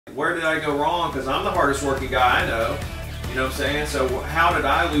Where did I go wrong? Because I'm the hardest working guy I know. You know what I'm saying? So how did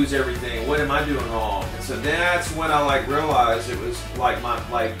I lose everything? What am I doing wrong? And so that's when I realized it was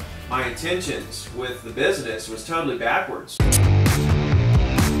my intentions with the business was totally backwards.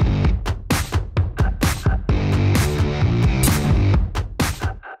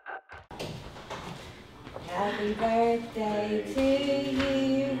 Happy birthday to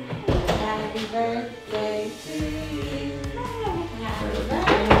you. Happy birthday to you. Happy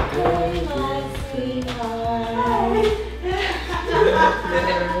birthday, my sweetheart. Happy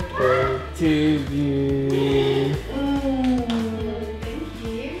birthday to you. Thank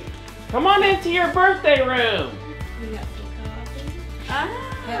you. Come on into your birthday room. You got some coffee?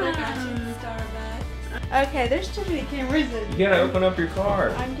 Heather got you Starbucks. Okay, there's too many cameras in You gotta open up your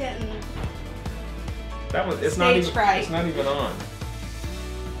card. I'm getting That was. It's stage not even. fright. It's not even on.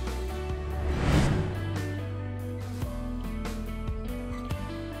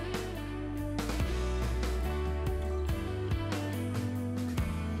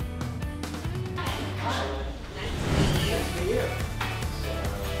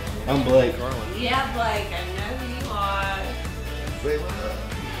 I'm Blake. Yeah, Blake, I know who you are.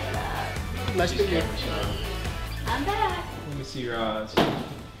 Nice to meet you. I'm back. Let me see your eyes.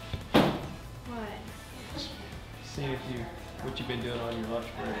 What? See if you what you've been doing on your lunch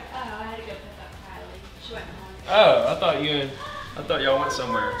break. Oh, I had to go pick up Kylie. She went home. Oh, I thought y'all went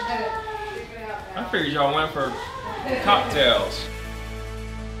somewhere. I figured y'all went for cocktails.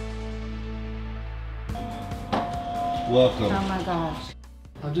 Welcome. Oh my gosh.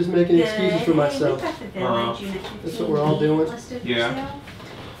 I'm just making excuses for myself. That's what we're all doing. Yeah.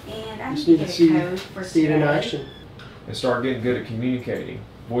 And Just need to see it in action. And start getting good at communicating,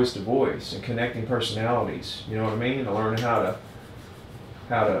 voice to voice, and connecting personalities. You know what I mean? And learning how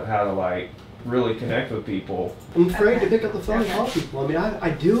to like really connect with people. I'm afraid to pick up the phone and call people. I mean,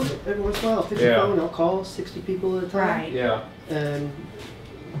 I do it every once in a while. I'll pick the phone and I'll call 60 people at a time. Right. Yeah. And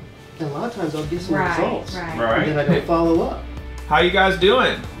a lot of times I'll get some results. Right. Right. And then I don't follow up. How you guys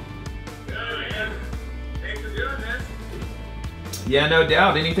doing? Yeah, no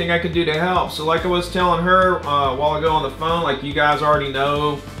doubt. Anything I can do to help. So like I was telling her a while ago on the phone, like you guys already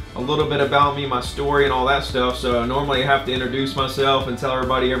know a little bit about me, my story and all that stuff. So normally I have to introduce myself and tell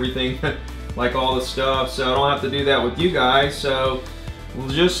everybody everything, like all the stuff. So I don't have to do that with you guys. So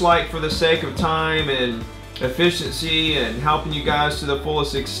just like for the sake of time and efficiency and helping you guys to the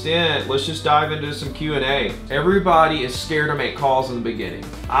fullest extent, let's just dive into some Q&A. Everybody is scared to make calls in the beginning.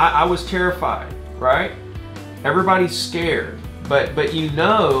 I was terrified, right? Everybody's scared. But you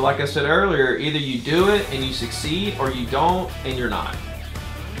know, like I said earlier, either you do it and you succeed or you don't and you're not.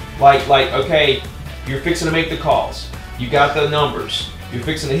 Like okay, you're fixing to make the calls. You got the numbers. You're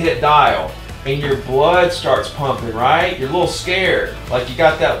fixing to hit dial and your blood starts pumping, right? You're a little scared. Like you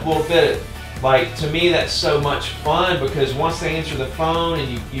got that little bit of, like, to me that's so much fun because once they answer the phone and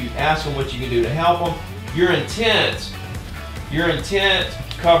you ask them what you can do to help them, your intent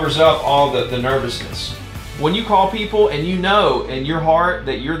covers up all the nervousness. When you call people and you know in your heart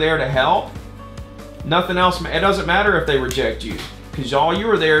that you're there to help, nothing else, it doesn't matter if they reject you because all you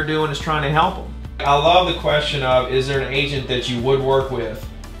were there doing is trying to help them. I love the question of, is there an agent that you would work with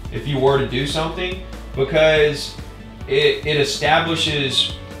if you were to do something? Because it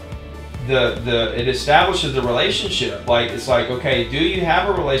establishes the relationship. Like, it's like, okay, do you have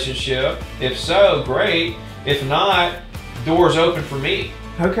a relationship? If so, great. If not, doors open for me.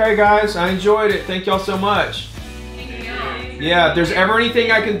 Okay guys, I enjoyed it. Thank y'all so much. Yeah, if there's ever anything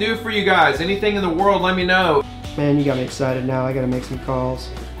I can do for you guys, anything in the world, let me know. Man, you got me excited now. I gotta make some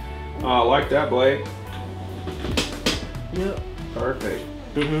calls. I like that, Blake. Yep. Perfect.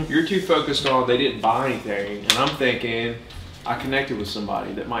 You're too focused on they didn't buy anything, and I'm thinking I connected with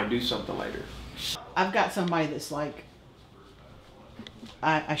somebody that might do something later. I've got somebody that's like,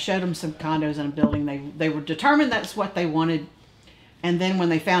 I showed them some condos in a building. They were determined that's what they wanted. And then when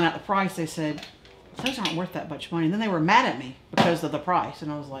they found out the price, they said, those aren't worth that much money. And then they were mad at me because of the price.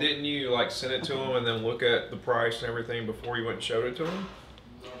 And I was like... Didn't you like send it to them and then look at the price and everything before you went and showed it to them?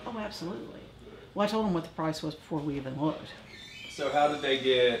 Oh, absolutely. Well, I told them what the price was before we even looked. So how did they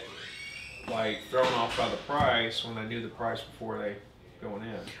get like thrown off by the price when they knew the price before they going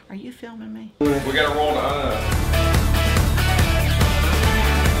in? Are you filming me? We gotta roll to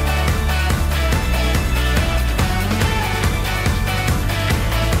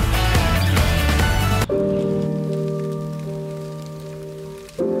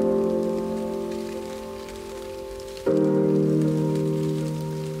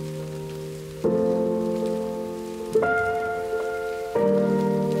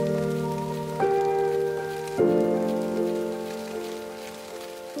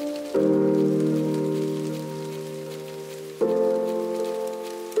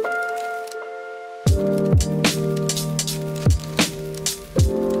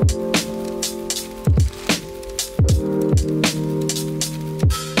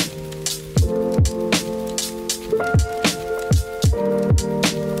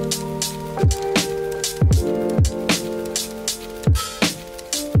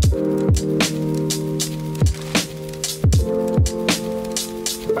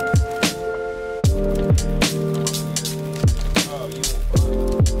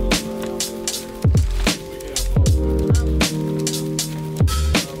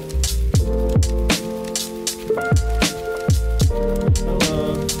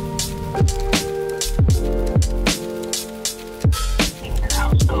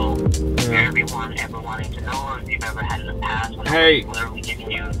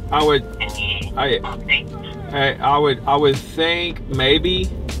Hey, I would think maybe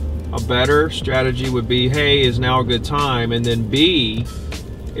a better strategy would be, hey, is now a good time? And then B,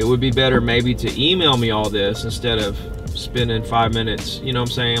 it would be better maybe to email me all this instead of spending 5 minutes, you know what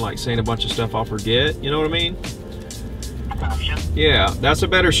I'm saying? Like saying a bunch of stuff I'll forget, you know what I mean? Yeah, that's a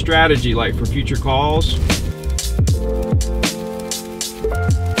better strategy, like for future calls.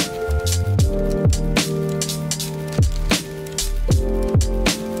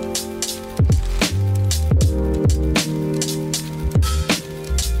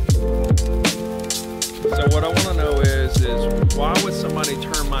 So what I want to know is why would somebody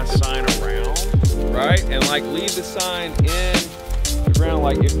turn my sign around, right? And like leave the sign in the ground.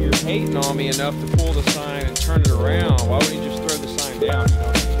 Like if you're hating on me enough to pull the sign and turn it around, why wouldn't you just throw the sign down, you know what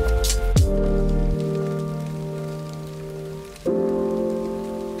I mean?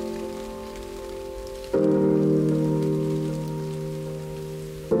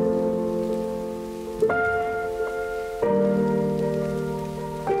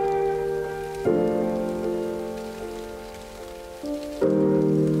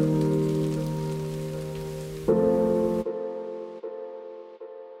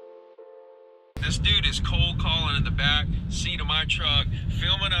 This dude is cold calling in the back seat of my truck,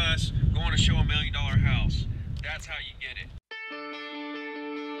 filming us, going to show $1 million house. That's how you get it.